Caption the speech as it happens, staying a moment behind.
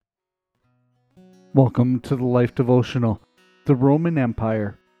Welcome to the Life Devotional, The Roman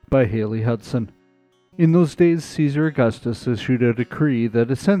Empire, by Hailey, Hudson. In those days, Caesar Augustus issued a decree that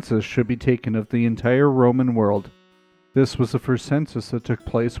a census should be taken of the entire Roman world. This was the first census that took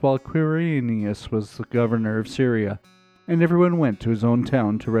place while Quirinius was the governor of Syria, and everyone went to his own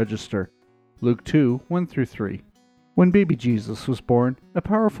town to register. Luke 2, 1-3. When baby Jesus was born, a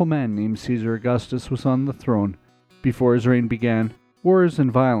powerful man named Caesar Augustus was on the throne. Before his reign began, wars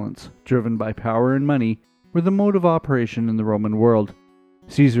and violence, driven by power and money, were the mode of operation in the Roman world.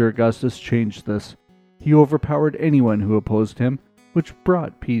 Caesar Augustus changed this. He overpowered anyone who opposed him, which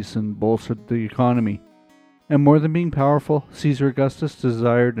brought peace and bolstered the economy. And more than being powerful, Caesar Augustus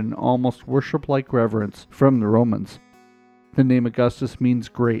desired an almost worship-like reverence from the Romans. The name Augustus means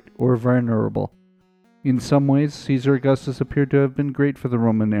great or venerable. In some ways, Caesar Augustus appeared to have been great for the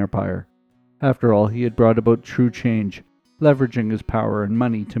Roman Empire. After all, he had brought about true change, leveraging his power and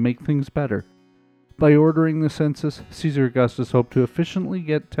money to make things better. By ordering the census, Caesar Augustus hoped to efficiently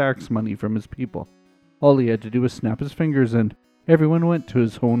get tax money from his people. All he had to do was snap his fingers and everyone went to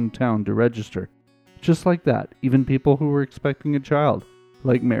his hometown to register. Just like that, even people who were expecting a child,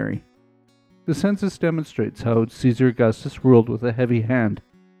 like Mary. The census demonstrates how Caesar Augustus ruled with a heavy hand.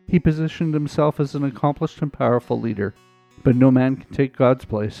 He positioned himself as an accomplished and powerful leader, but no man can take God's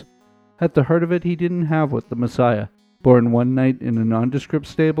place. At the heart of it, he didn't have what the Messiah, born one night in a nondescript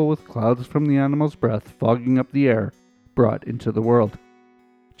stable with clouds from the animal's breath fogging up the air, brought into the world.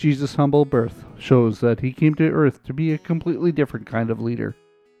 Jesus' humble birth shows that he came to earth to be a completely different kind of leader,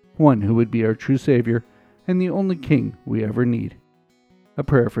 one who would be our true Savior and the only King we ever need. A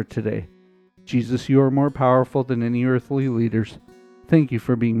prayer for today. Jesus, you are more powerful than any earthly leaders. Thank you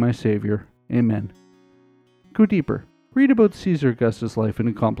for being my Savior. Amen. Go deeper. Read about Caesar Augustus' life and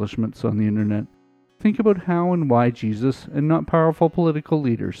accomplishments on the internet. Think about how and why Jesus, and not powerful political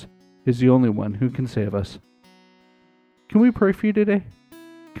leaders, is the only one who can save us. Can we pray for you today?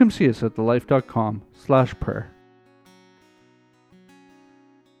 Come see us at thelife.com/prayer.